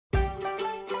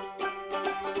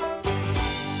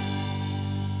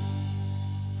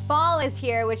is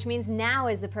here, which means now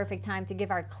is the perfect time to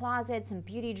give our closets and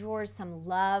beauty drawers some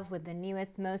love with the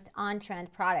newest, most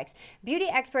on-trend products. Beauty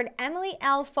expert Emily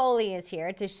L. Foley is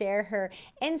here to share her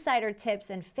insider tips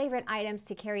and favorite items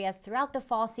to carry us throughout the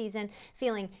fall season,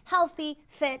 feeling healthy,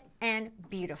 fit, and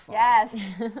beautiful. Yes.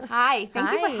 Hi.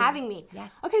 Thank you for having me.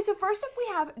 Yes. Okay, so first up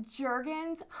we have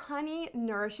Jergens Honey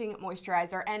Nourishing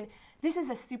Moisturizer, and this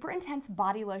is a super intense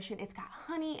body lotion. It's got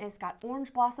honey and it's got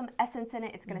orange blossom essence in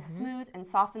it. It's going to smooth and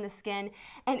soften the skin,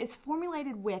 and it's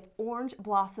formulated with orange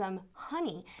blossom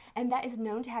honey, and that is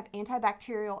known to have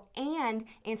antibacterial and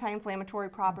anti-inflammatory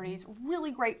properties.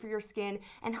 Really great for your skin,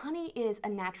 and honey is a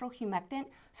natural humectant,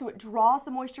 so it draws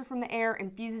the moisture from the air,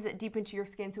 infuses it deep into your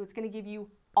skin, so it's going to give you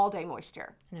all-day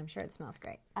moisture. And I'm sure it smells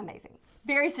great. Amazing.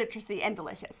 Very citrusy and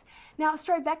delicious. Now,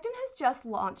 Strivectin has just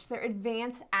launched their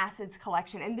Advanced Acids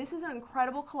collection, and this is an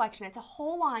incredible collection. It's a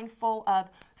whole line full of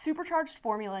supercharged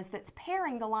formulas that's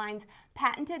pairing the line's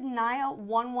patented NIA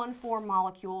 114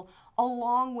 molecule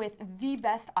along with the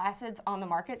best acids on the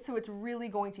market, so it's really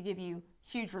going to give you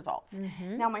huge results.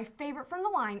 Now, my favorite from the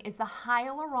line is the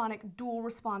Hyaluronic Dual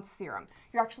Response Serum.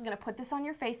 You're actually going to put this on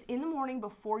your face in the morning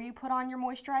before you put on your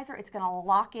moisturizer. It's going to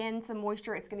lock in some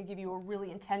moisture. It's going to give you a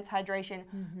really intense hydration.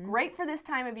 Great for this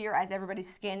time of year as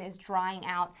everybody's skin is drying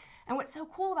out. And what's so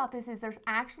cool about this is there's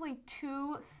actually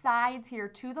two sides here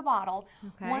to the bottle.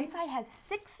 One side has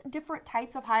 6 different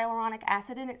types of hyaluronic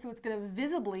acid in it, so it's going to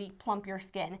visibly plump your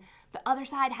skin. The other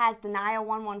side has the NIA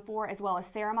 114 as well as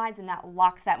ceramides, and that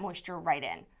locks that moisture right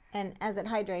in. And as it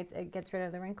hydrates, it gets rid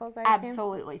of the wrinkles, I assume?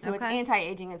 Absolutely. So it's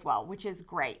anti-aging as well, which is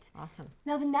great. Awesome.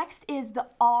 Now the next is the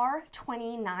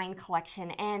R29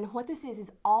 collection, and what this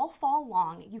is all fall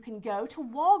long. You can go to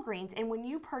Walgreens, and when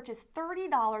you purchase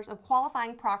 $30 of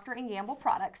qualifying Procter & Gamble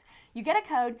products, you get a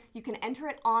code, you can enter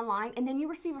it online, and then you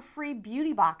receive a free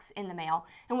beauty box in the mail.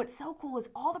 And what's so cool is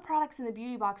all the products in the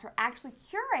beauty box are actually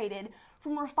curated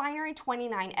from Refinery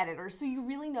 29 editors, so you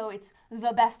really know it's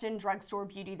the best in drugstore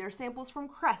beauty. There's samples from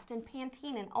Crest and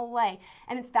Pantene and Olay,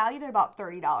 and it's valued at about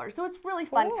 $30. So it's really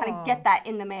fun to kind of get that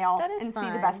in the mail and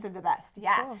see the best of the best.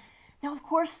 Yeah. Cool. Now, of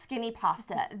course, Skinny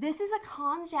Pasta. This is a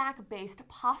konjac-based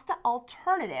pasta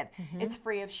alternative. It's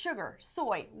free of sugar,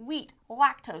 soy, wheat,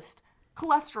 lactose,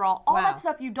 cholesterol, all that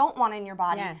stuff you don't want in your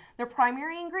body. Their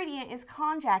primary ingredient is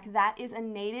konjac. That is a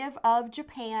native of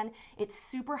Japan. It's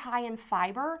super high in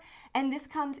fiber, and this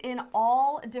comes in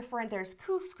all different, there's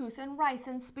couscous and rice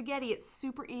and spaghetti. It's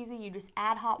super easy. You just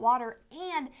add hot water,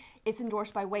 and it's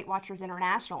endorsed by Weight Watchers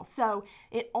International. So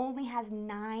it only has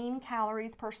 9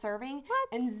 calories per serving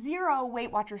and 0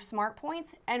 Weight Watchers Smart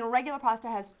Points, and regular pasta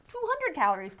has 200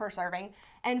 calories per serving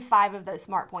and 5 of those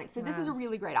Smart Points. So this is a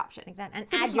really great option. Like that. And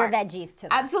add your veggies to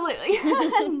that. Absolutely.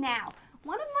 Now,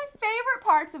 one of my favorite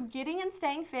parts of getting and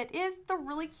staying fit is the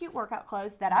really cute workout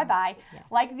clothes that I buy.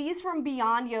 Like these from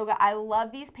Beyond Yoga. I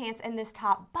love these pants and this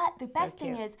top, but the best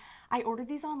thing is I ordered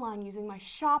these online using my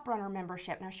ShopRunner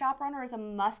membership. Now, ShopRunner is a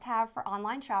must-have for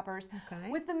online shoppers.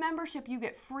 With the membership, you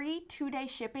get free 2-day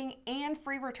shipping and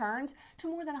free returns to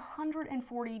more than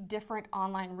 140 different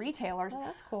online retailers. Oh,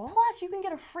 that's cool. Plus, you can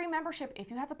get a free membership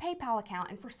if you have a PayPal account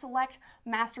and for select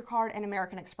MasterCard and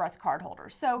American Express card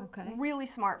holders. So really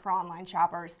smart for online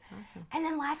shoppers. Awesome. And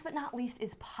then last but not least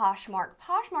is Poshmark.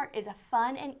 Poshmark is a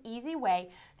fun and easy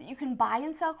way that you can buy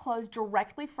and sell clothes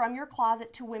directly from your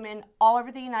closet to women all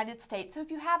over the United States. So if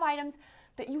you have items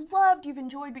that you loved, you've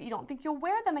enjoyed, but you don't think you'll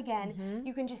wear them again,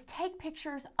 you can just take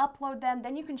pictures, upload them,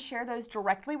 then you can share those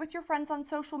directly with your friends on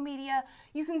social media.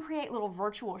 You can create little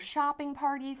virtual shopping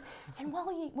parties. And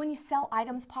when you sell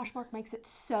items, Poshmark makes it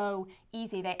so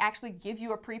easy. They actually give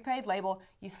you a prepaid label.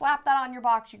 You slap that on your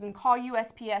box. You can call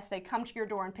USPS. They come to your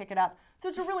door and pick it up. So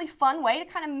it's a really fun way to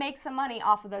kind of make some money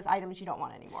off of those items you don't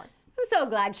want anymore. I'm so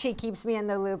glad she keeps me in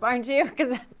the loop, aren't you?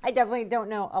 Because I definitely don't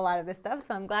know a lot of this stuff,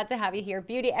 so I'm glad to have you here.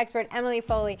 Beauty expert Emily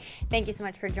Foley, thank you so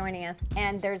much for joining us.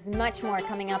 And there's much more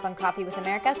coming up on Coffee with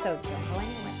America, so don't go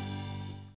anywhere.